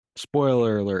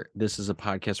Spoiler alert, this is a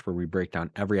podcast where we break down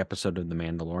every episode of The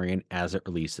Mandalorian as it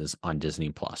releases on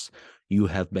Disney Plus. You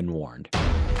have been warned.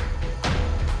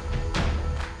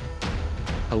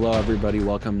 Hello, everybody.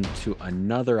 Welcome to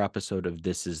another episode of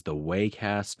This is the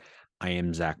Waycast. I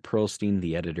am Zach Pearlstein,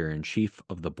 the editor-in-chief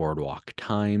of the Boardwalk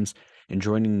Times, and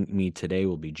joining me today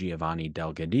will be Giovanni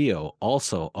Delgadillo,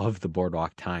 also of the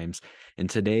Boardwalk Times. And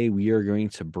today we are going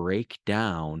to break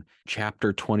down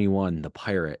Chapter 21, The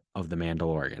Pirate of the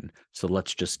Mandalorian. So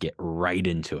let's just get right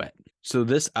into it. So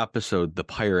this episode, The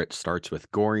Pirate, starts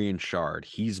with Gorian Shard.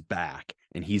 He's back,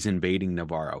 and he's invading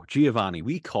Navarro. Giovanni,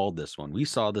 we called this one. We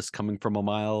saw this coming from a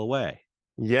mile away.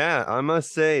 Yeah, I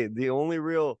must say, the only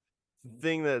real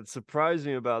thing that surprised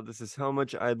me about this is how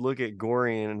much I'd look at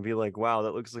Gorian and be like, wow,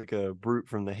 that looks like a brute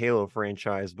from the Halo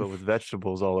franchise, but with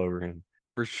vegetables all over him.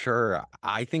 For sure.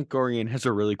 I think Gorian has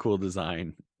a really cool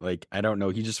design. Like, I don't know.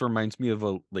 He just reminds me of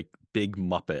a big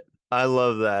Muppet. I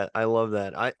love that. I love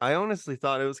that. I honestly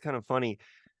thought it was kind of funny.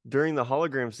 During the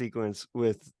hologram sequence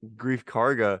with Grief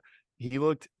Karga, he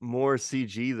looked more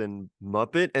CG than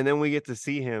Muppet. And then we get to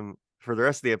see him for the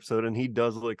rest of the episode, and he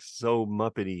does look so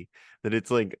Muppety that it's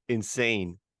like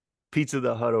insane. Pizza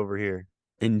the Hut over here.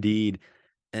 Indeed.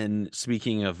 And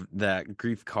speaking of that,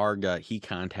 Grief Karga, he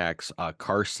contacts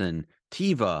Carson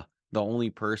Teva, the only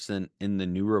person in the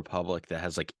New Republic that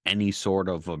has like any sort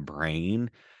of a brain.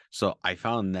 So I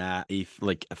found that a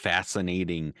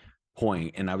fascinating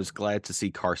point, and I was glad to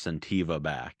see Carson Teva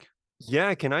back.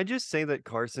 Yeah, can I just say that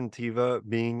Carson Teva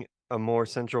being a more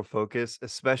central focus,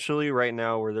 especially right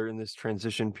now where they're in this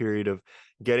transition period of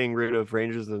getting rid of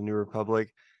Rangers of the New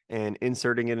Republic and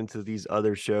inserting it into these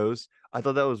other shows. I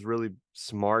thought that was really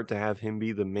smart to have him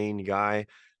be the main guy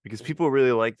because people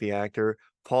really like the actor.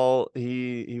 Paul,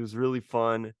 he was really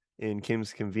fun in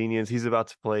Kim's Convenience. He's about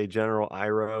to play General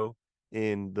Iroh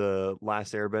in the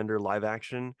Last Airbender live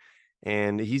action,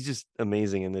 and he's just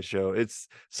amazing in this show. It's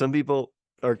some people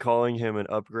are calling him an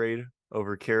upgrade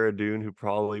over Cara Dune, who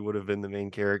probably would have been the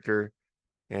main character.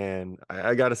 And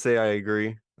I got to say, I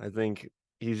agree. I think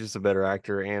he's just a better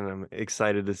actor, and I'm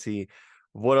excited to see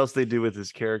what else they do with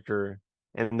his character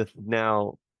and the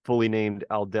now fully named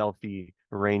Aldelphi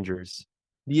Rangers.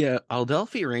 Yeah,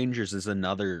 Aldelphi Rangers is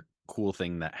another cool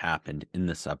thing that happened in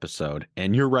this episode.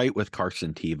 And you're right with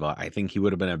Carson Teva. I think he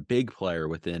would have been a big player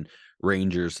within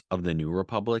Rangers of the New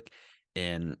Republic.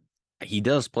 And he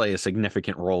does play a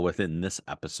significant role within this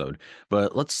episode.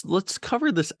 But let's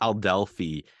cover this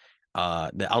the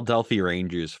Aldelphi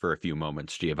Rangers for a few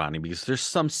moments, Giovanni, because there's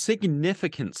some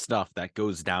significant stuff that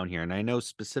goes down here. And I know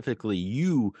specifically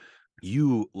you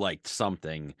liked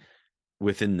something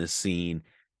within this scene,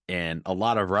 and a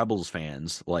lot of Rebels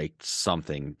fans liked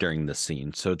something during this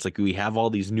scene. So it's like we have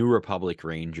all these New Republic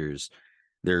Rangers.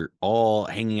 They're all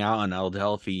hanging out on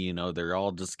Aldelphi, they're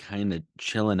all just kind of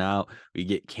chilling out. We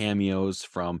get cameos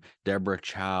from Deborah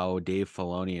Chow, Dave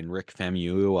Filoni, and Rick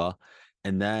Famuyiwa.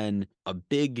 And then a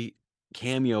big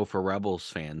cameo for Rebels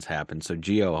fans happened. So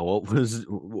Gio,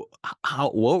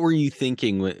 what were you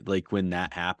thinking when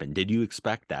that happened? Did you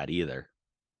expect that either?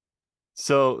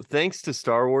 So thanks to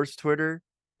Star Wars Twitter,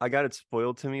 I got it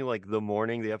spoiled to me like the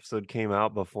morning the episode came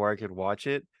out before I could watch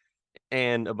it,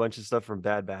 and a bunch of stuff from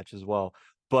Bad Batch as well.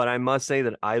 But I must say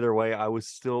that either way, I was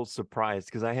still surprised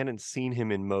because I hadn't seen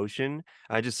him in motion.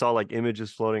 I just saw like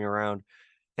images floating around,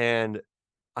 and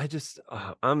I just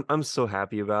I'm so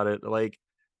happy about it. Like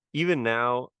even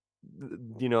now,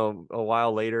 a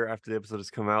while later after the episode has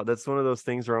come out, that's one of those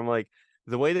things where I'm like,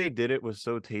 the way they did it was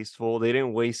so tasteful. They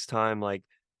didn't waste time like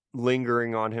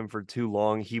lingering on him for too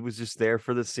long. He was just there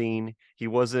for the scene. He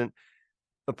wasn't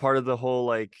a part of the whole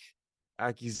like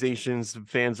accusations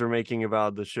fans are making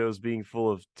about the shows being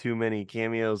full of too many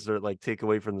cameos that like take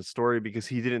away from the story, because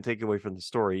he didn't take away from the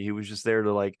story. He was just there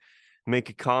to like make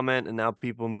a comment, and now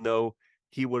people know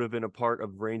he would have been a part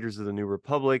of Rangers of the New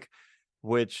Republic,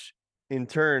 which in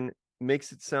turn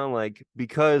makes it sound like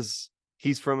because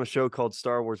he's from a show called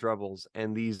Star Wars Rebels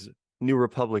and these New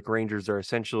Republic Rangers are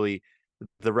essentially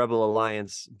the Rebel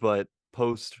Alliance but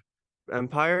post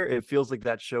Empire, it feels like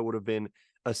that show would have been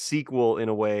a sequel in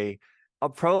a way.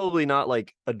 Probably not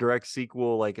like a direct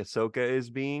sequel like Ahsoka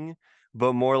is being,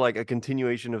 but more like a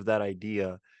continuation of that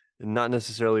idea, not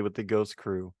necessarily with the Ghost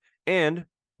Crew. And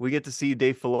we get to see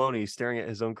Dave Filoni staring at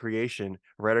his own creation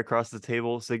right across the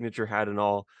table, signature hat and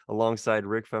all, alongside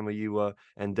Rick Famuyiwa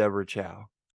and Deborah Chow.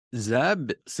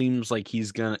 Zeb seems like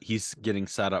he's getting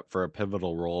set up for a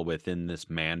pivotal role within this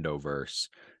Mandoverse.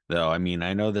 Though, I mean,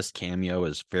 I know this cameo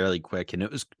is fairly quick and it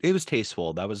was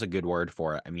tasteful. That was a good word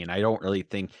for it. I mean, I don't really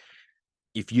think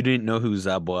if you didn't know who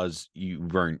Zeb was,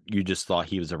 you just thought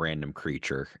he was a random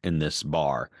creature in this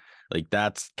bar. Like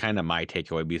that's kind of my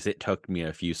takeaway because it took me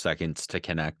a few seconds to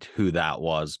connect who that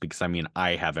was because I mean,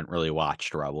 I haven't really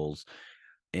watched Rebels.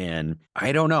 And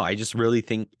I don't know. I just really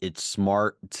think it's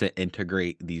smart to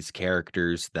integrate these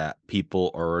characters that people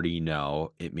already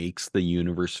know. It makes the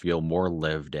universe feel more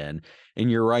lived in. And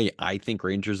you're right. I think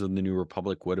Rangers of the New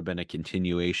Republic would have been a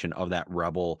continuation of that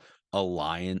Rebel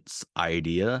Alliance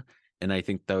idea. And I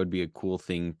think that would be a cool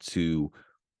thing to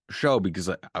show because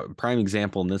a prime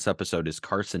example in this episode is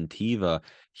Carson Teva.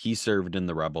 He served in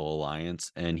the Rebel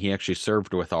Alliance and he actually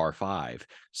served with R5.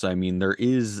 So, I mean, there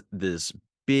is this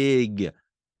big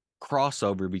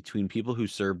crossover between people who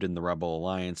served in the Rebel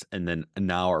Alliance and then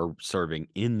now are serving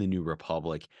in the New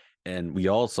Republic. And we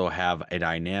also have a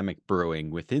dynamic brewing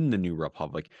within the New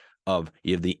Republic of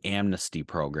you have the amnesty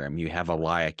program, you have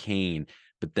Elia Kane,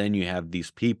 but then you have these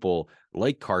people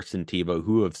like Carson Tebow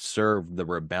who have served the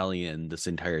rebellion this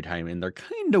entire time, and they're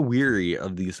kind of weary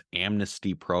of these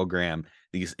amnesty program,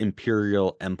 these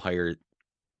Imperial Empire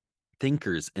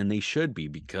thinkers, and they should be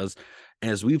because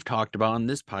as we've talked about on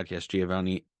this podcast,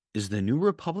 Giovanni, is the New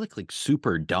Republic like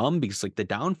super dumb because like the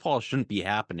downfall shouldn't be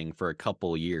happening for a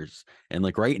couple years. And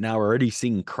like right now we're already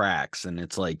seeing cracks and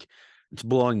it's like it's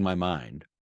blowing my mind.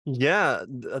 Yeah,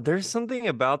 there's something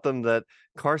about them that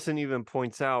Carson even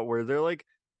points out where they're like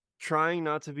trying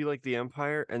not to be like the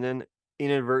Empire and then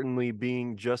inadvertently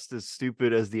being just as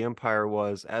stupid as the Empire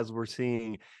was, as we're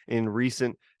seeing in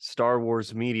recent Star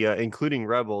Wars media, including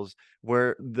Rebels,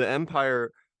 where the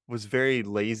Empire was very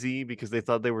lazy because they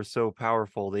thought they were so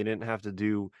powerful. They didn't have to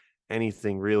do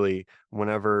anything really.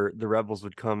 Whenever the Rebels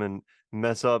would come and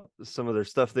mess up some of their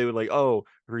stuff, they would like, oh,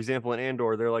 for example, in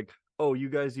Andor, they're like, oh, you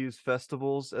guys use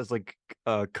festivals as like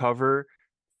cover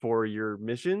for your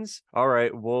missions. All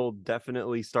right, we'll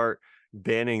definitely start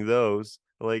banning those.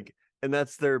 Like, and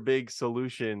that's their big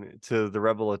solution to the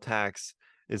rebel attacks.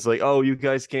 It's like, oh, you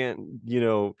guys can't,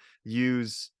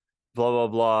 use blah blah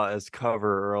blah as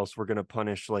cover, or else we're gonna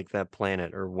punish like that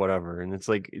planet or whatever. And it's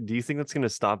like, do you think that's gonna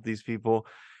stop these people?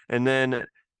 And then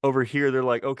over here, they're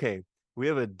like, okay, we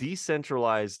have a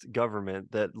decentralized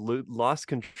government that lost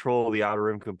control of the outer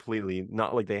rim completely,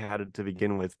 not like they had it to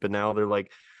begin with, but now they're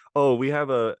like, oh, we have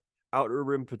a outer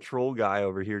rim patrol guy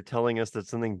over here telling us that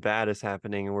something bad is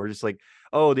happening, and we're just like,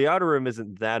 oh, the outer rim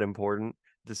isn't that important,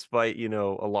 despite a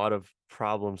lot of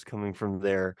problems coming from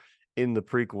there in the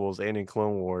prequels and in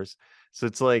Clone Wars. So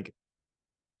it's like,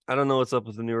 I don't know what's up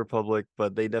with the New Republic,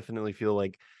 but they definitely feel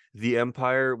like the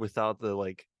Empire without the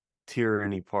like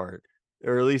tyranny part,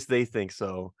 or at least they think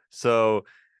so. So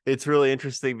it's really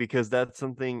interesting because that's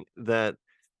something that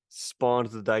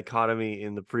spawns the dichotomy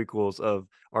in the prequels of,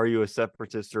 are you a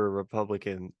separatist or a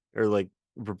Republican, or like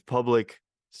Republic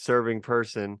serving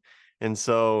person? And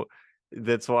so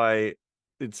that's why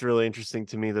it's really interesting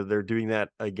to me that they're doing that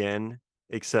again,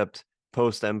 except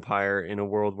post Empire, in a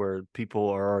world where people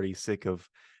are already sick of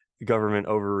government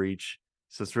overreach.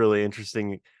 So it's really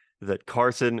interesting that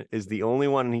Carson is the only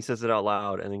one and he says it out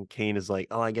loud, and then Kane is like,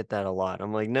 "Oh, I get that a lot."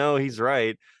 I'm like, "No, he's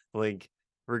right. Like,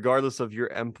 regardless of your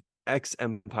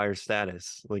ex-Empire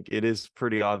status, like it is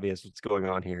pretty obvious what's going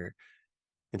on here."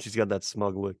 And she's got that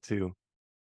smug look too.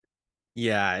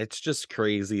 Yeah, it's just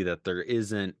crazy that there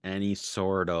isn't any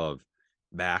sort of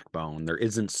backbone. There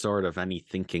isn't sort of any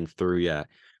thinking through yet.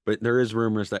 But there is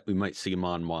rumors that we might see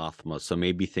Mon Mothma, so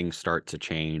maybe things start to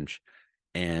change.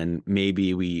 And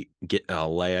maybe we get a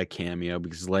Leia cameo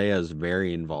because Leia is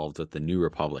very involved with the New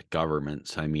Republic government.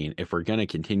 So, I mean, if we're going to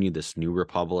continue this New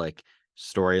Republic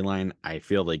storyline, I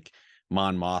feel like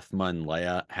Mon Mothma and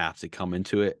Leia have to come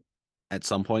into it at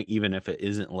some point, even if it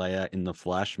isn't Leia in the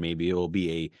flesh. Maybe it will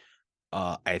be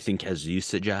I think, as you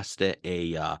suggested,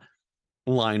 a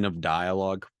line of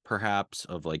dialogue, perhaps,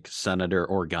 of like Senator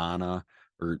Organa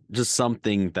or just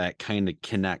something that kind of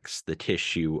connects the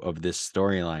tissue of this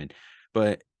storyline.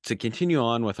 But to continue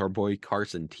on with our boy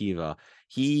Carson Teva,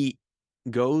 he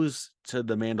goes to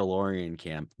the Mandalorian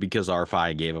camp because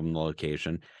R5 gave him the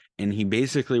location, and he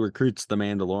basically recruits the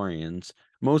Mandalorians,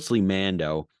 mostly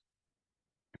Mando,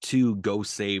 to go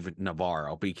save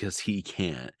Navarro because he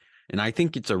can't. And I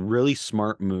think it's a really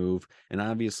smart move. And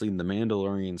obviously, the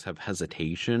Mandalorians have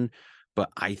hesitation, but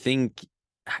I think,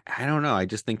 I don't know. I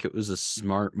just think it was a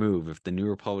smart move. If the New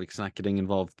Republic's not getting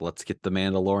involved, let's get the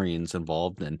Mandalorians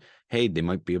involved. And hey, they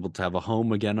might be able to have a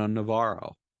home again on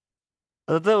Navarro.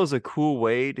 I thought that was a cool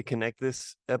way to connect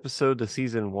this episode to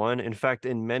season one. In fact,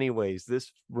 in many ways,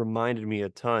 this reminded me a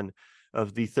ton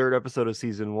of the third episode of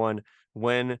season one,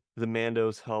 when the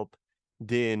Mandos help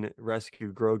Din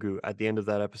rescue Grogu at the end of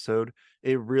that episode.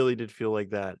 It really did feel like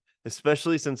that,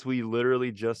 especially since we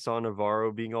literally just saw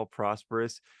Navarro being all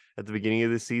prosperous. at the beginning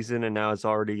of the season, and now it's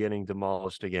already getting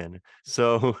demolished again.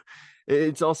 So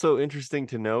it's also interesting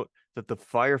to note that the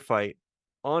firefight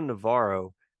on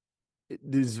Navarro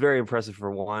is very impressive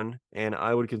for one, and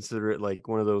I would consider it like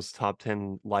one of those top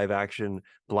 10 live action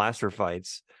blaster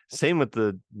fights. Same with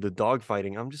the dog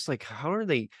fighting. I'm just like, how are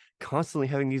they constantly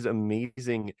having these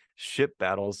amazing ship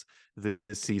battles this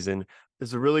season?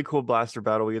 It's a really cool blaster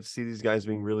battle. We get to see these guys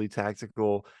being really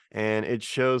tactical, and it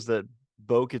shows that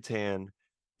Bo-Katan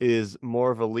is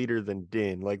more of a leader than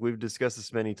Din. Like we've discussed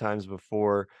this many times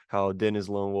before, how Din is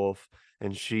lone wolf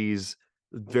and she's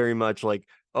very much like,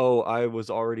 oh, I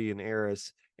was already an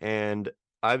heiress. And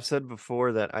I've said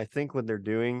before that I think what they're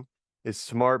doing is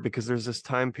smart because there's this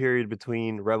time period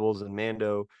between Rebels and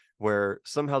Mando where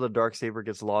somehow the Darksaber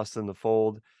gets lost in the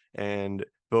fold and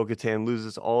Bo-Katan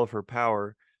loses all of her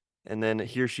power. And then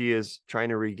here she is trying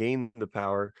to regain the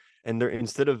power. And they're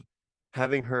instead of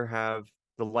having her have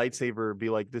the lightsaber be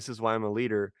like, this is why I'm a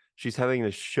leader, she's having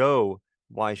to show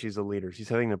why she's a leader. She's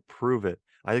having to prove it.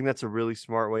 I think that's a really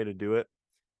smart way to do it.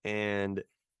 And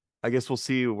I guess we'll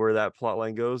see where that plot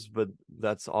line goes, but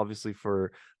that's obviously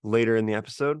for later in the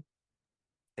episode.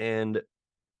 And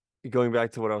going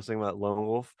back to what I was saying about Lone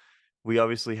Wolf, we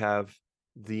obviously have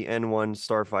the N1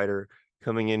 starfighter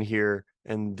coming in here,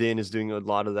 and Din is doing a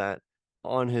lot of that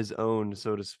on his own,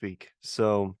 so to speak.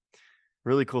 So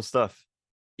really cool stuff.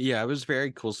 Yeah, it was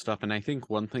very cool stuff. And I think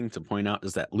one thing to point out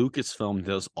is that Lucasfilm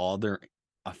does all their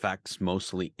effects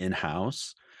mostly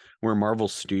in-house, where Marvel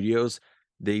Studios,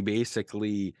 they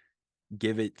basically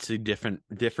give it to different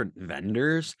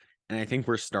vendors. And I think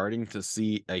we're starting to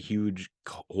see a huge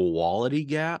quality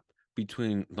gap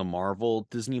between the Marvel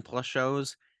Disney Plus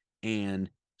shows and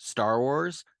Star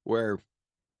Wars, where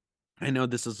I know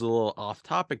this is a little off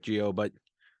topic, Geo, but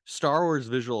Star Wars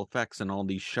visual effects in all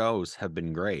these shows have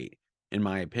been great, in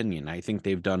my opinion. I think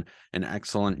they've done an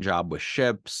excellent job with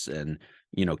ships and,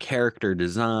 character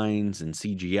designs and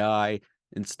CGI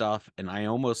and stuff. And I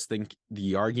almost think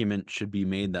the argument should be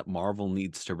made that Marvel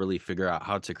needs to really figure out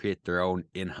how to create their own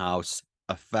in-house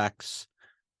effects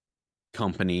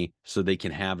company so they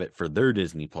can have it for their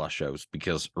Disney Plus shows,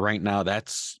 because right now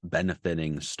that's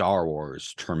benefiting Star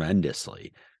Wars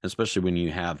tremendously, especially when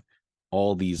you have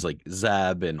all these like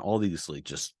Zeb and all these like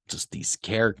just these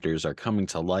characters are coming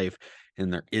to life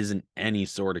and there isn't any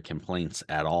sort of complaints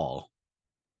at all.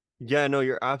 Yeah, no,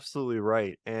 you're absolutely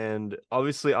right. And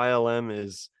obviously, ILM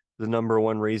is the number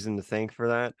one reason to thank for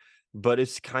that. But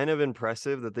it's kind of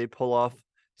impressive that they pull off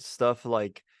stuff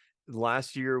like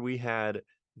last year we had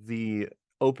the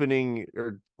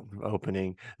the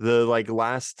like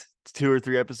last two or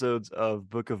three episodes of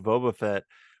Book of Boba Fett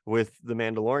with the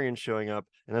Mandalorian showing up.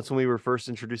 And that's when we were first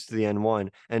introduced to the N1.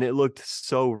 And it looked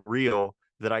so real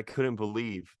that I couldn't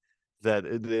believe that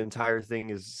the entire thing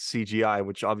is CGI,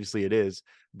 which obviously it is,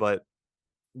 but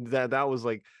that was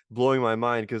like blowing my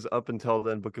mind because up until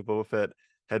then, Book of Boba Fett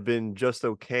had been just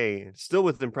okay, still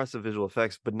with impressive visual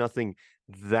effects, but nothing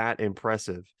that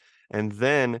impressive. And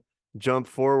then jump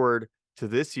forward to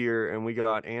this year, and we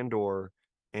got Andor,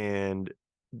 and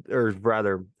or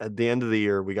rather, at the end of the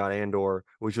year, we got Andor,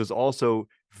 which was also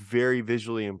very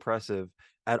visually impressive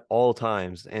at all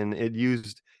times, and it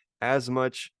used as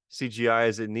much CGI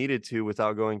as it needed to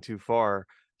without going too far.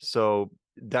 So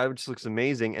that just looks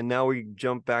amazing. And now we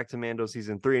jump back to Mando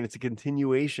season 3, and it's a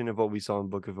continuation of what we saw in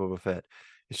Book of Boba Fett.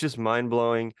 It's just mind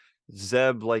blowing.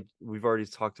 Zeb, like we've already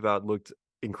talked about, looked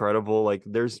incredible. Like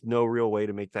there's no real way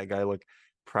to make that guy look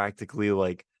practically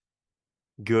like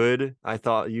good. I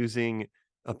thought using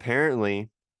apparently,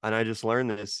 and I just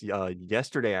learned this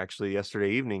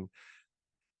yesterday evening.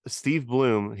 Steve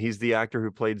Bloom, he's the actor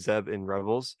who played Zeb in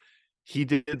Rebels. He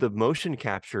did the motion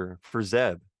capture for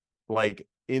Zeb, like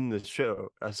in the show.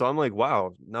 So I'm like,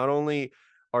 wow, not only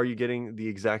are you getting the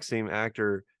exact same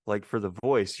actor like for the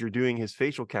voice, you're doing his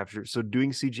facial capture. So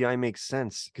doing CGI makes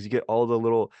sense because you get all the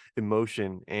little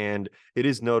emotion and it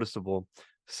is noticeable.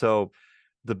 So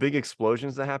the big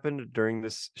explosions that happened during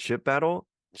this ship battle,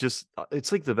 just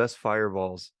it's like the best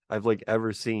fireballs I've like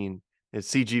ever seen. It's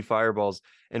CG fireballs,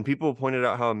 and people pointed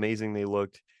out how amazing they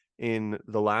looked in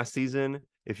the last season.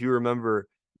 If you remember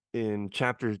in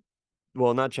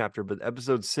not chapter, but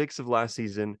episode 6 of last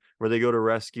season, where they go to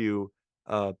rescue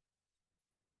uh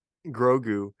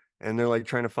Grogu, and they're like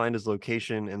trying to find his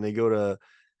location, and they go to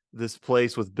this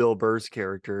place with Bill Burr's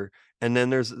character, and then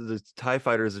there's the TIE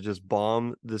fighters that just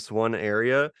bomb this one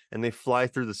area and they fly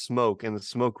through the smoke, and the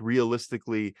smoke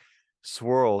realistically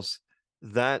swirls.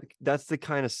 That's the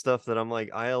kind of stuff that I'm like,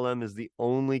 ILM is the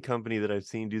only company that I've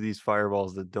seen do these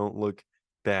fireballs that don't look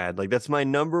bad. Like that's my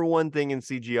number one thing in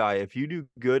CGI. If you do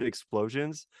good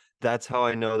explosions, that's how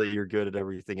I know that you're good at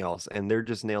everything else. And they're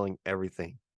just nailing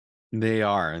everything. They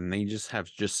are, and they just have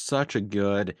just such a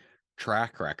good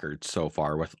track record so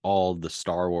far with all the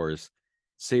Star Wars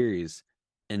series.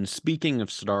 And speaking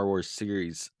of Star Wars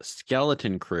series,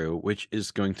 Skeleton Crew, which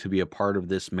is going to be a part of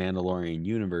this Mandalorian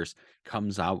universe,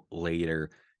 comes out later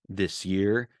this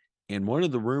year. And one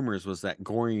of the rumors was that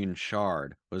Gorian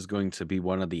Shard was going to be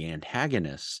one of the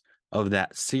antagonists of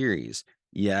that series.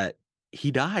 Yet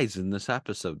he dies in this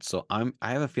episode. So I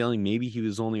have a feeling maybe he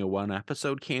was only a one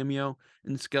episode cameo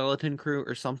in Skeleton Crew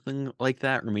or something like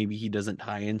that, or maybe he doesn't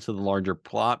tie into the larger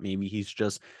plot. Maybe he's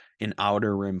just an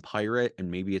Outer Rim pirate, and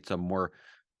maybe it's a more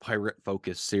pirate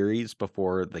focused series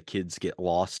before the kids get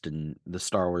lost in the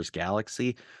Star Wars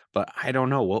galaxy. But I don't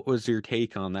know. What was your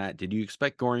take on that? Did you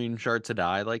expect Gorian Shard to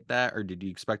die like that, or did you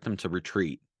expect him to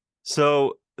retreat?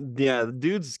 So yeah, the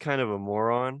dude's kind of a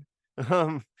moron.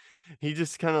 Um, he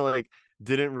just kind of like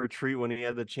didn't retreat when he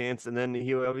had the chance, and then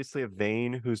he obviously have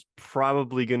Vane, who's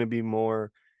probably going to be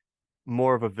more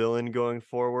of a villain going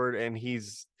forward, and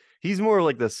he's more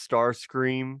like the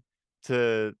Starscream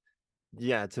to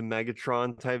to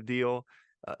Megatron type deal.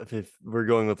 If we're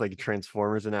going with like a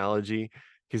Transformers analogy,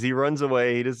 because he runs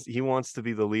away, he wants to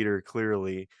be the leader.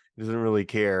 Clearly, he doesn't really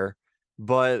care.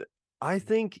 But I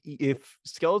think if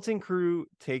Skeleton Crew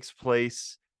takes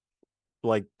place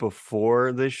like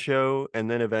before this show and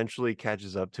then eventually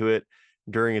catches up to it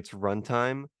during its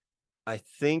runtime, I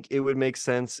think it would make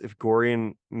sense if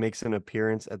Gorian makes an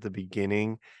appearance at the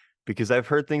beginning, because I've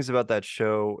heard things about that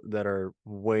show that are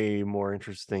way more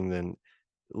interesting than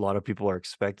a lot of people are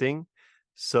expecting.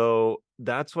 So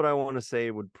that's what I want to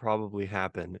say would probably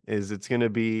happen is it's going to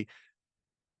be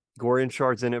Gorian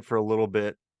Shard's in it for a little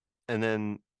bit, and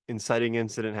then inciting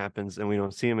incident happens and we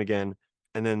don't see him again,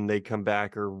 and then they come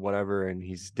back or whatever and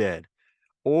he's dead.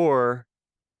 Or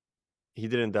he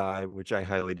didn't die, which I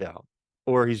highly doubt.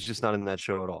 Or he's just not in that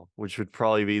show at all, which would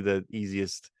probably be the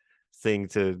easiest thing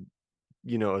to,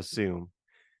 assume.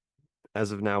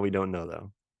 As of now, we don't know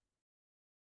though.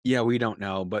 Yeah, we don't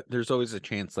know, but there's always a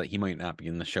chance that he might not be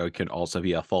in the show. It could also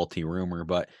be a faulty rumor,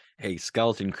 but hey,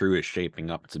 Skeleton Crew is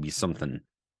shaping up to be something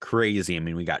crazy. I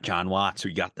mean, we got John Watts,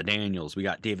 we got the Daniels, we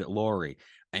got David Laurie.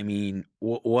 I mean,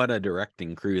 what a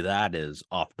directing crew that is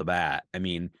off the bat. I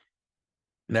mean,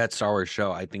 that Star Wars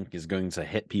show, I think, is going to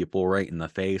hit people right in the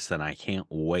face, and I can't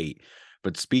wait.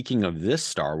 But speaking of this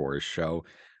Star Wars show,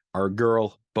 our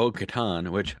girl Bo Katan,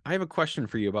 which I have a question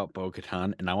for you about Bo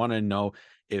Katan, and I want to know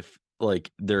if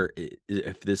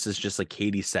if this is just like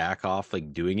Katie Sackhoff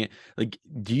like doing it. Like,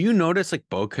 do you notice like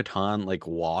Bo Katan like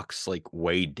walks like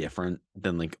way different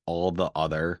than like all the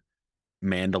other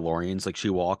Mandalorians? Like she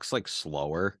walks like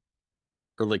slower,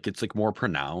 or like it's like more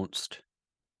pronounced.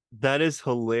 That is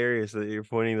hilarious that you're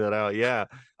pointing that out. Yeah,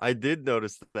 I did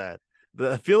notice that.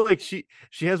 I feel like she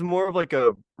has more of like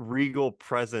a regal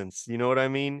presence. You know what I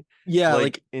mean? Yeah, Like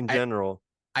like in I general.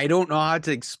 I don't know how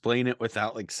to explain it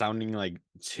without like sounding like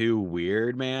too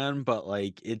weird, man, but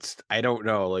like it's I don't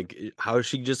know, like how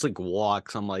she just like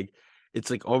walks. I'm like it's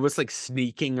like almost like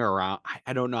sneaking around.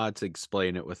 I don't know how to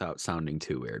explain it without sounding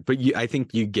too weird. But I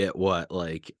think you get what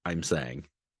like I'm saying.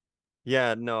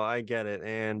 Yeah, no, I get it.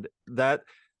 And that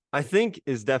I think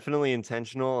is definitely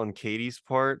intentional on Katie's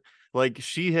part. Like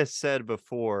she has said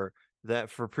before that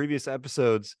for previous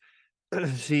episodes,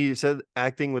 she said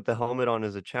acting with the helmet on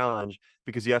is a challenge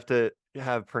because you have to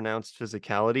have pronounced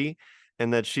physicality,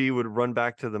 and that she would run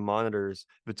back to the monitors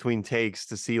between takes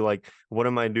to see like what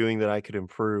am I doing that I could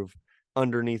improve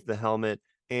underneath the helmet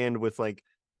and with like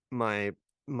my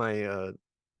my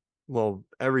well,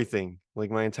 everything,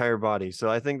 like my entire body. So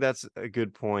I think that's a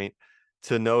good point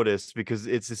to notice because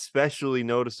it's especially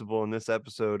noticeable in this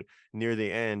episode near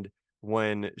the end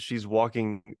when she's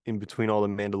walking in between all the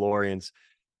Mandalorians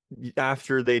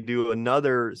after they do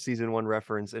another season one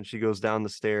reference and she goes down the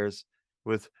stairs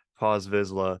with Paz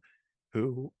Vizsla,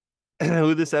 who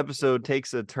who this episode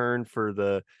takes a turn for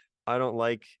the I don't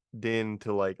like Din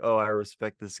to like, oh, I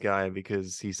respect this guy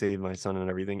because he saved my son and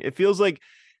everything. It feels like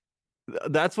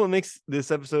that's what makes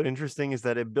this episode interesting is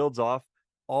that it builds off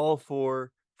all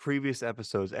four previous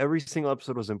episodes. Every single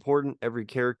episode was important. Every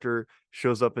character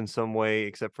shows up in some way,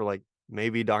 except for like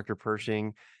maybe Dr.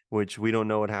 Pershing, which we don't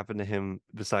know what happened to him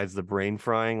besides the brain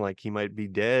frying. Like he might be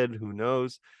dead, who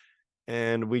knows?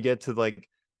 And we get to like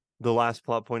the last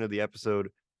plot point of the episode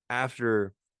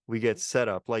after we get set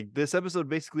up. Like this episode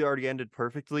basically already ended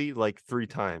perfectly like three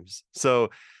times. So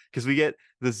because we get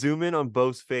the zoom in on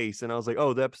Bo's face, and I was like,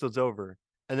 oh, the episode's over.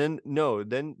 And then no,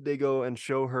 then they go and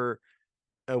show her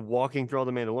walking through all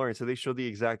the Mandalorians. So they show the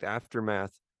exact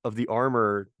aftermath of the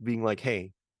armor being like,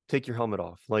 hey, take your helmet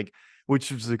off. Like which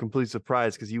was a complete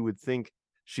surprise because you would think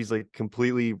she's like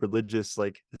completely religious,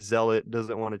 like zealot,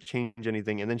 doesn't want to change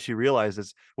anything. And then she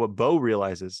realizes what Bo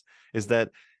realizes is that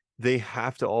they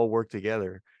have to all work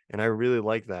together. And I really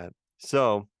like that.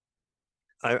 So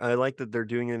I like that they're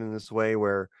doing it in this way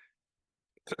where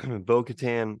Bo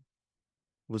Katan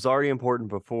was already important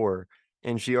before,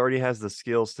 and she already has the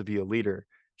skills to be a leader.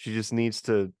 She just needs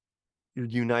to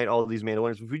unite all these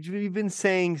Mandalorians, which we've been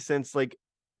saying since like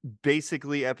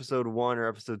basically episode 1 or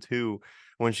episode 2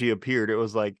 when she appeared. It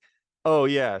was like, oh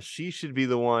yeah, she should be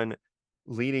the one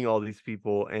leading all these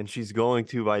people, and she's going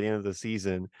to by the end of the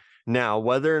season. Now,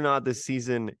 whether or not this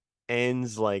season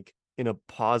ends like in a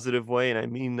positive way, and I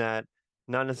mean that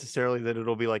not necessarily that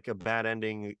it'll be like a bad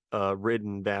ending,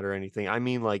 written bad or anything. I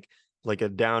mean like a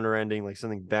downer ending, like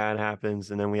something bad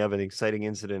happens, and then we have an exciting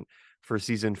incident for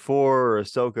season 4 or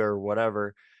Ahsoka or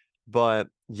whatever. But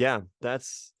yeah,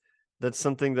 that's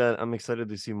something that I'm excited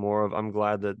to see more of. I'm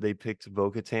glad that they picked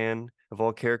Bo-Katan of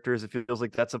all characters. It feels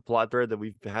like that's a plot thread that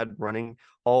we've had running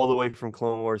all the way from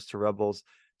Clone Wars to Rebels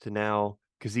to now,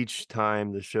 because each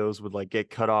time the shows would like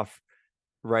get cut off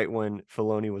right when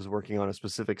Filoni was working on a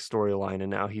specific storyline, and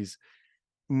now he's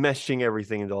meshing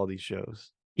everything into all these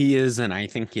shows. He is, and I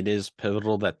think it is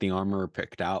pivotal that the armorer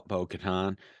picked out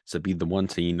Bo-Katan to be the one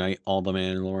to unite all the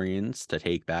Mandalorians to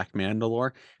take back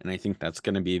Mandalore. And I think that's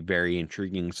going to be a very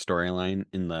intriguing storyline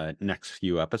in the next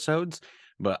few episodes.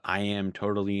 But I am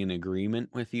totally in agreement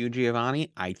with you,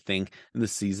 Giovanni. I think the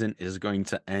season is going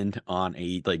to end on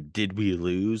a like, did we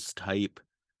lose type.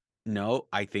 No,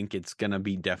 I think it's gonna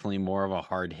be definitely more of a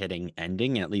hard-hitting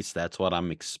ending. At least that's what I'm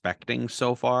expecting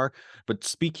so far. But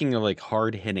speaking of like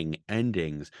hard-hitting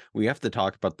endings, we have to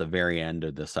talk about the very end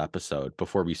of this episode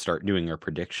before we start doing our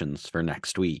predictions for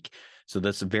next week. So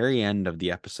this very end of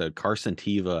the episode, Carson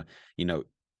Teva, the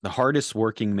hardest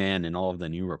working man in all of the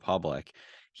New Republic,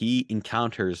 he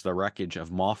encounters the wreckage of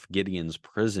Moff Gideon's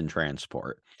prison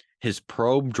transport. His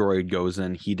probe droid goes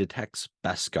in, he detects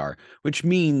Beskar, which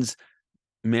means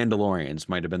Mandalorians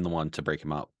might have been the one to break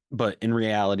him out. But in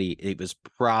reality, it was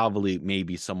probably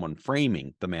maybe someone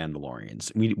framing the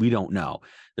Mandalorians. We don't know.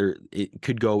 It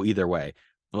could go either way.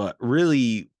 But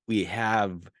really, we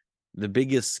have the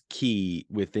biggest key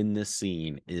within this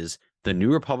scene is the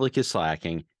New Republic is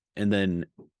slacking, and then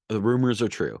the rumors are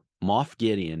true. Moff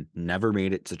Gideon never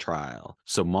made it to trial.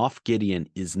 So Moff Gideon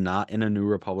is not in a New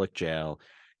Republic jail,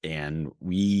 and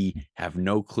we have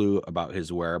no clue about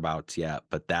his whereabouts yet,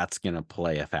 but that's going to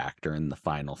play a factor in the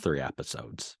final 3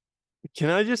 episodes. Can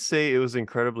I just say it was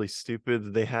incredibly stupid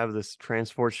that they have this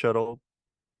transport shuttle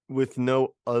with no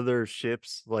other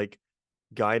ships like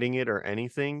guiding it or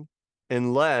anything,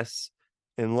 unless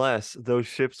those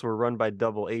ships were run by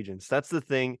double agents. That's the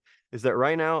thing, is that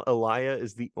right now Elia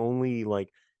is the only like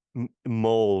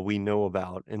mole we know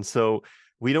about, and so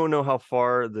we don't know how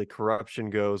far the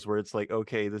corruption goes, where it's like,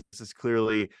 okay, this is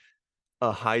clearly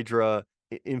a Hydra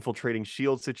infiltrating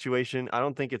Shield situation. I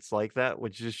don't think it's like that,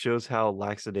 which just shows how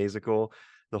lackadaisical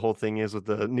the whole thing is with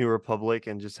the New Republic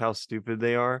and just how stupid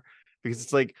they are. Because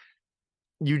it's like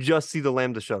you just see the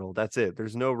Lambda shuttle. That's it.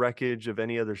 There's no wreckage of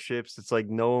any other ships. It's like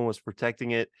no one was protecting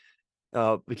it.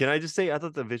 But can I just say, I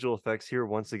thought the visual effects here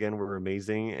once again were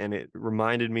amazing, and it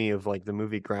reminded me of like the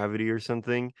movie Gravity or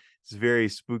something. It's very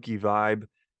spooky vibe,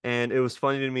 and it was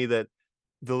funny to me that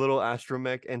the little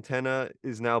astromech antenna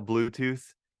is now Bluetooth,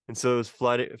 and so it's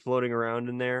floating around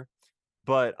in there.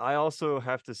 But I also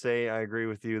have to say, I agree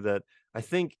with you that I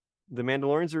think the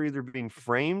Mandalorians are either being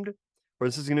framed, or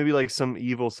this is going to be like some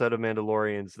evil set of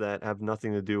Mandalorians that have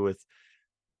nothing to do with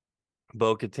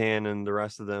Bo-Katan and the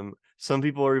rest of them. Some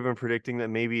people are even predicting that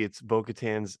maybe it's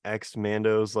Bo-Katan's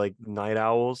ex-Mandos, like Night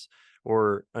Owls,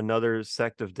 or another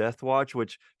sect of Death Watch,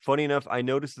 which, funny enough, I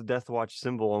noticed the Death Watch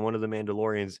symbol on one of the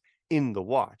Mandalorians in the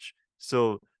Watch.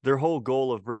 So their whole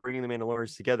goal of bringing the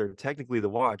Mandalorians together, technically the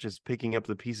Watch is picking up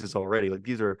the pieces already. Like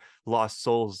these are lost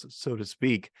souls, so to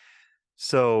speak.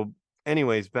 So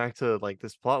anyways, back to like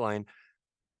this plot line.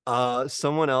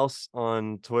 Someone else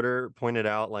on Twitter pointed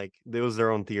out like it was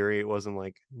their own theory. It wasn't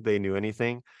like they knew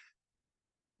anything.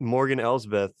 Morgan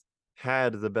Elsbeth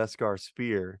had the Beskar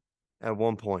spear at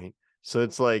one point. So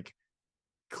it's like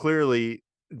clearly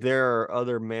there are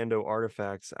other Mando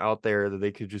artifacts out there that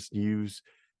they could just use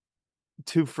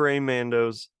to frame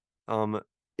Mandos.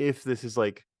 If this is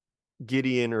like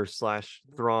Gideon or slash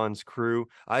Thrawn's crew,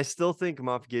 I still think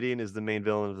Moff Gideon is the main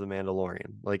villain of the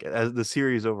Mandalorian. Like as the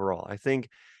series overall, I think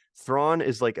Thrawn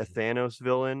is like a Thanos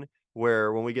villain.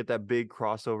 Where when we get that big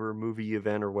crossover movie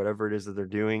event or whatever it is that they're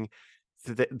doing,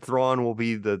 Thrawn will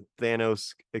be the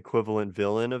Thanos equivalent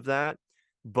villain of that.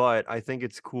 But I think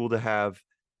it's cool to have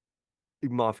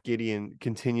Moff Gideon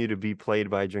continue to be played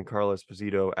by Giancarlo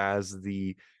Esposito as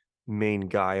the main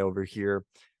guy over here.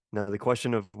 Now, the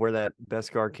question of where that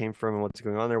Beskar came from and what's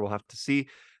going on there, we'll have to see,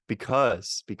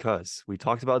 because we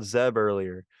talked about Zeb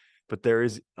earlier, but there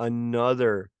is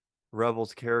another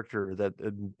Rebels character that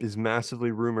is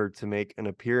massively rumored to make an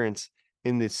appearance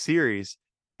in this series,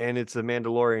 and it's a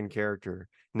Mandalorian character.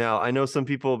 Now, I know some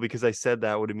people, because I said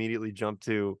that, would immediately jump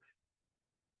to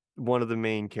one of the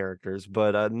main characters,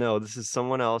 but no, this is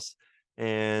someone else,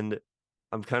 and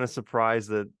I'm kind of surprised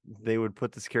that they would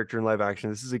put this character in live action.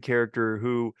 This is a character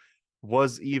who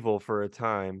was evil for a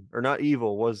time, or not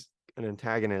evil, was an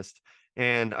antagonist,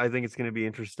 and I think it's going to be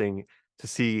interesting to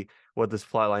see what this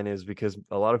plotline is, because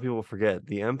a lot of people forget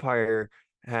the Empire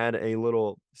had a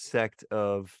little sect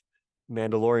of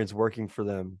Mandalorians working for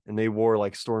them, and they wore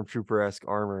like stormtrooper-esque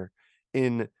armor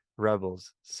in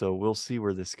Rebels. So we'll see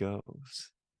where this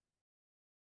goes.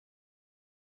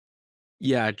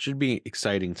 Yeah, it should be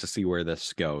exciting to see where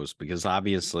this goes because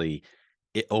obviously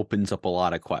it opens up a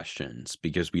lot of questions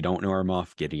because we don't know where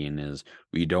Moff Gideon is.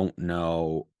 We don't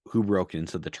know who broke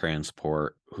into the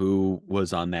transport, who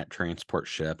was on that transport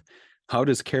ship. How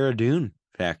does Cara Dune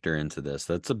factor into this?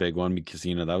 That's a big one because,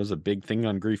 that was a big thing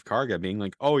on Grief Karga being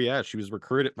like, oh, yeah, she was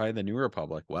recruited by the New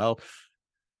Republic. Well,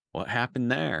 what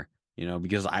happened there?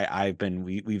 Because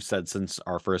we've said since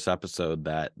our first episode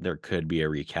that there could be a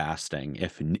recasting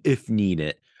if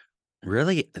needed.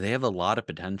 Really, they have a lot of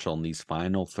potential in these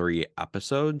final 3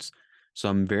 episodes, so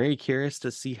I'm very curious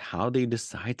to see how they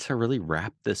decide to really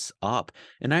wrap this up,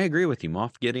 and I agree with you,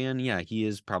 Moff Gideon, yeah, he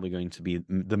is probably going to be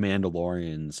the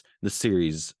Mandalorians, the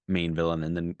series' main villain,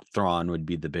 and then Thrawn would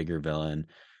be the bigger villain,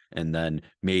 and then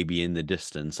maybe in the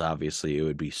distance, obviously, it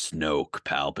would be Snoke,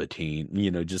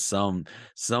 Palpatine, just something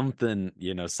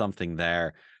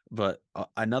there, but,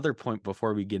 another point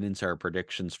before we get into our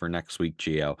predictions for next week,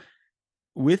 Gio,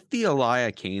 with the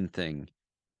Elia Kane thing,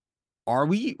 are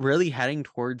we really heading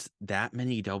towards that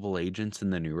many double agents in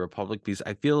the New Republic? Because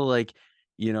I feel like,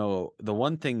 the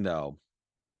one thing though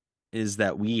is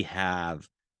that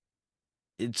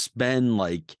it's been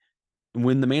like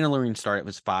when the Mandalorian started, it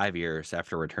was 5 years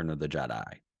after Return of the Jedi.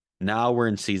 Now we're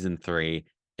in season 3.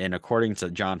 And according to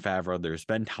Jon Favreau, there's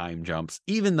been time jumps,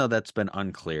 even though that's been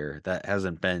unclear.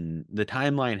 The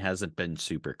timeline hasn't been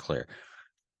super clear.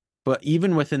 But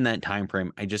even within that time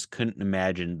frame, I just couldn't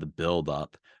imagine the build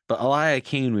up. But Elia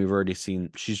Kane, we've already seen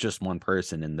she's just one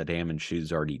person and the damage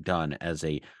she's already done as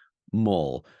a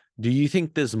mole. Do you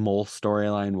think this mole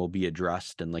storyline will be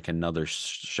addressed in like another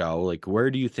show? Like, where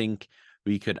do you think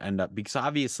we could end up? Because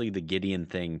obviously the Gideon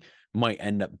thing might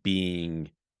end up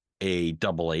being a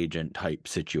double agent type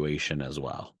situation as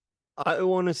well. I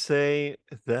want to say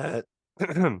that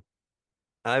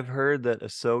I've heard that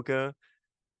Ahsoka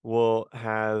will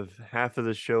have half of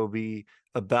the show be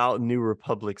about New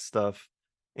Republic stuff,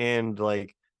 and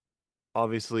like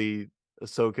obviously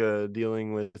Ahsoka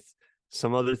dealing with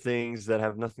some other things that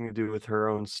have nothing to do with her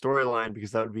own storyline,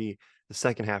 because that would be the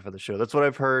second half of the show. That's what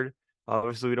I've heard.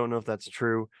 Obviously, we don't know if that's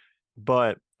true,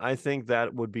 but I think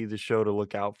that would be the show to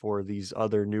look out for, these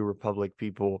other New Republic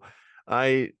people.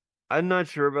 I I'm not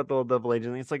sure about the whole double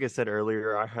agent thing. It's like I said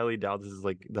earlier, I highly doubt this is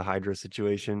like the Hydra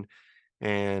situation,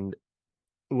 and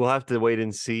we'll have to wait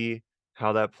and see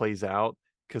how that plays out,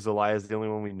 because Elia is the only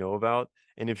one we know about.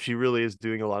 And if she really is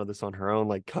doing a lot of this on her own,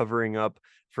 like covering up,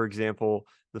 for example,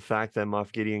 the fact that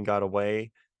Moff Gideon got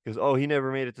away because, oh, he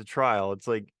never made it to trial. It's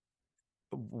like,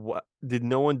 what? Did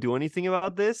no one do anything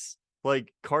about this?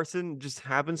 Like Carson just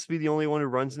happens to be the only one who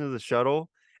runs into the shuttle,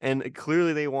 and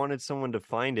clearly they wanted someone to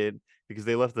find it because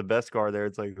they left the Beskar there.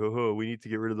 It's like, oh, we need to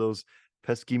get rid of those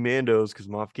pesky Mandos because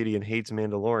Moff Gideon hates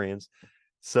Mandalorians.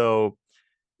 So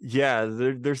yeah,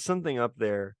 there's something up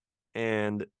there,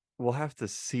 and we'll have to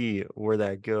see where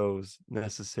that goes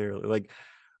necessarily. Like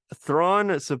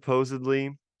Thrawn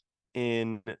supposedly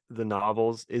in the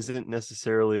novels isn't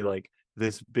necessarily like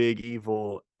this big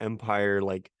evil empire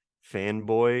like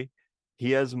fanboy.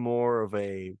 He has more of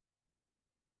a,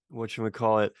 what should we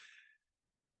call it?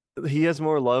 He has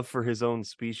more love for his own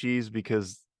species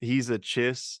because he's a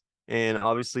Chiss, and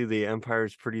obviously the Empire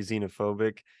is pretty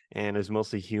xenophobic and is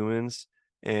mostly humans.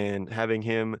 And having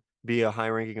him be a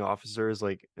high-ranking officer is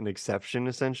like an exception,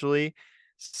 essentially.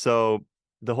 So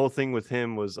the whole thing with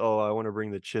him was, oh, I want to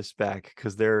bring the Chiss back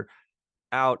because they're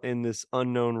out in this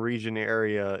unknown region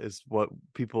area, is what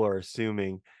people are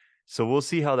assuming. So we'll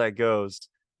see how that goes.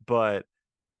 But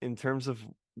in terms of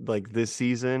like this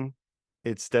season,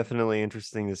 it's definitely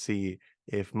interesting to see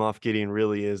if Moff Gideon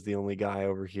really is the only guy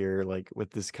over here, like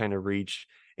with this kind of reach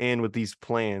and with these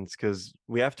plans. Because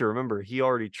we have to remember, he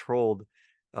already trolled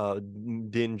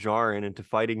Din Djarin into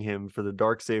fighting him for the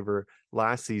Darksaber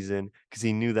last season because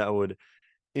he knew that would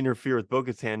interfere with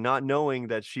Bo-Katan, not knowing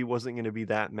that she wasn't going to be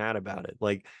that mad about it.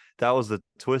 Like that was the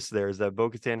twist there, is that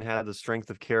Bo-Katan had the strength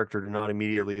of character to not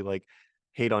immediately like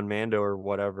hate on Mando or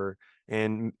whatever.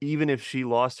 And even if she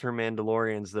lost her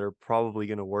Mandalorians that are probably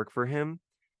going to work for him,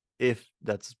 if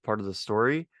that's part of the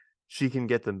story, she can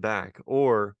get them back.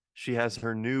 Or she has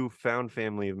her new found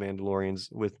family of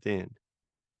Mandalorians with Din.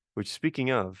 Which,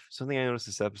 speaking of, something I noticed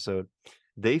this episode,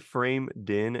 they frame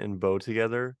Din and Bo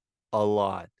together a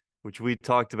lot, which we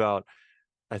talked about,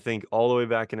 I think, all the way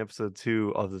back in episode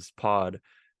 2 of this pod.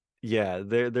 Yeah,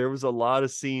 there was a lot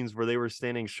of scenes where they were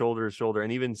standing shoulder to shoulder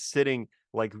and even sitting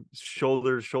like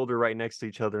shoulder to shoulder right next to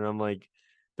each other. And I'm like,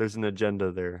 there's an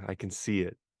agenda there. I can see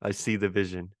it. I see the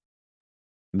vision.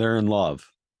 They're in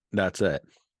love. That's it.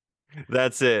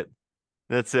 That's it.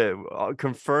 That's it.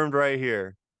 Confirmed right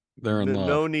here. They're in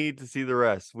No love. need to see the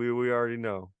rest. We already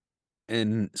know.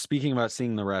 And speaking about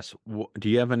seeing the rest, do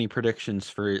you have any predictions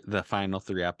for the final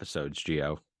 3 episodes,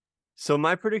 Gio? So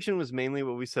my prediction was mainly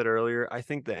what we said earlier. I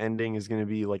think the ending is going to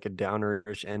be like a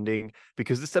downerish ending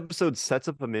because this episode sets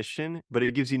up a mission, but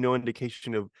it gives you no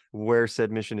indication of where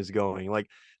said mission is going. Like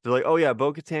they're like, oh yeah,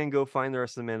 Bo-Katan, go find the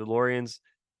rest of the Mandalorians,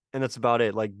 and that's about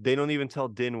it. Like they don't even tell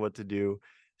Din what to do.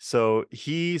 So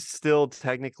he's still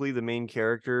technically the main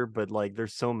character, but like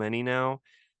there's so many now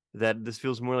that this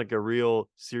feels more like a real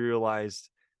serialized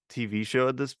TV show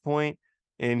at this point,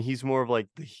 and he's more of like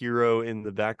the hero in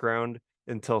the background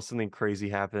until something crazy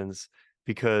happens,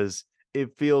 because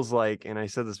it feels like, and I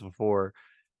said this before,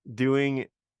 doing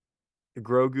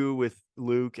Grogu with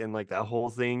Luke and like that whole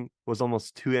thing was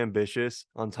almost too ambitious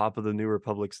on top of the New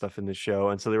Republic stuff in the show.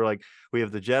 And so they were like, we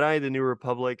have the Jedi, the New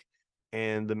Republic,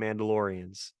 and the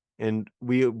Mandalorians. And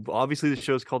we obviously the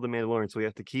show is called The Mandalorian, so we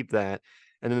have to keep that.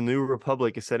 And then the New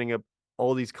Republic is setting up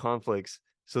all these conflicts.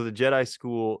 So the Jedi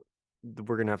school,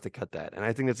 we're gonna have to cut that. And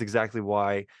I think that's exactly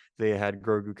why they had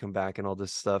Grogu come back and all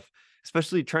this stuff,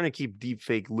 especially trying to keep deep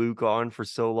fake Luke on for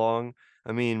so long.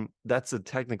 I mean, that's a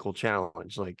technical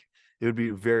challenge. Like it would be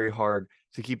very hard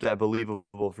to keep that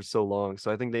believable for so long.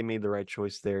 So I think they made the right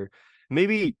choice there.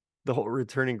 Maybe the whole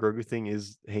returning Grogu thing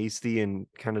is hasty and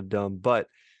kind of dumb, but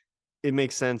it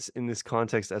makes sense in this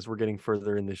context as we're getting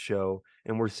further in the show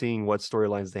and we're seeing what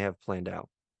storylines they have planned out.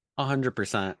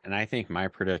 100%. And I think my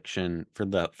prediction for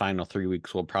the final 3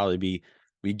 weeks will probably be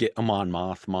we get a Mon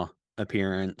Mothma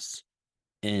appearance.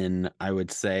 And I would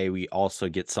say we also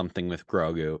get something with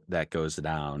Grogu that goes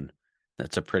down.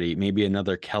 That's a pretty, maybe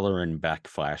another Keller and Beck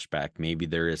flashback. Maybe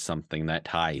there is something that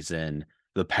ties in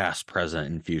the past, present,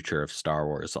 and future of Star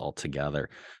Wars all together.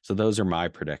 So those are my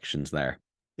predictions there.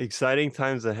 Exciting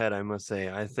times ahead, I must say.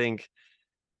 I think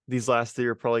these last 3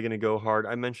 are probably going to go hard.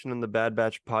 I mentioned in the Bad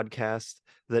Batch podcast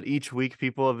that each week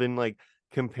people have been like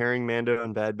comparing Mando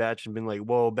and Bad Batch and been like,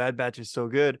 whoa, Bad Batch is so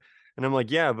good. And I'm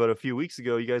like, yeah, but a few weeks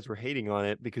ago, you guys were hating on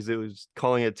it because it was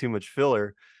calling it too much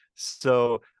filler.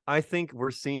 So I think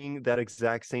we're seeing that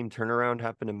exact same turnaround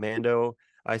happen to Mando.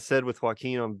 I said with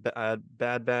Joaquin on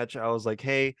Bad Batch, I was like,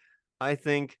 hey, I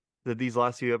think that these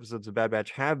last few episodes of Bad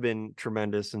Batch have been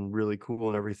tremendous and really cool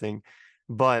and everything.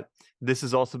 But this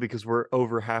is also because we're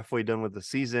over halfway done with the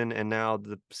season, and now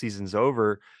the season's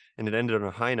over and it ended on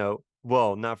a high note.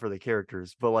 Well, not for the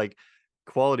characters, but like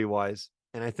quality wise.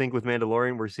 And I think with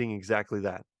Mandalorian, we're seeing exactly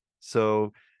that.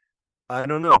 So I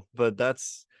don't know, but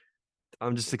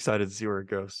I'm just excited to see where it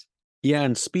goes. Yeah,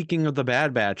 and speaking of the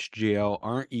Bad Batch, Gio,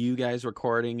 aren't you guys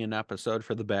recording an episode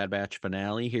for the Bad Batch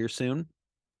finale here soon?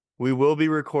 We will be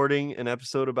recording an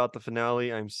episode about the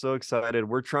finale. I'm so excited.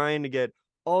 We're trying to get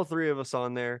all 3 of us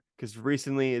on there because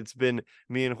recently it's been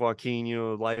me and Joaquin. You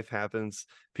know, life happens,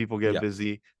 people get Yep,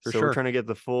 busy. for So we're sure. trying to get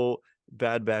the full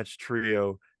Bad Batch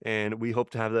trio, and we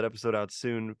hope to have that episode out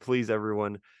soon. Please,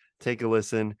 everyone, take a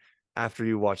listen after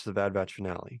you watch the Bad Batch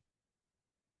finale.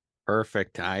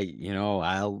 Perfect.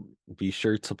 I'll be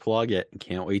sure to plug it.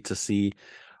 Can't wait to see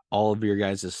all of your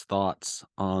guys' thoughts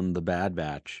on the Bad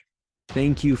Batch.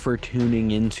 Thank you for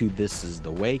tuning into This is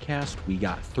the Waycast. We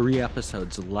got 3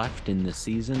 episodes left in the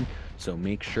season, so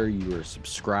make sure you are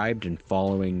subscribed and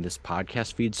following this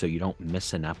podcast feed so you don't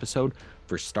miss an episode.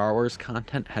 For Star Wars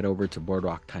content, head over to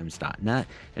boardwalktimes.net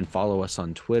and follow us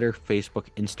on Twitter, Facebook,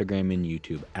 Instagram, and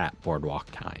YouTube at Boardwalk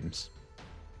Times.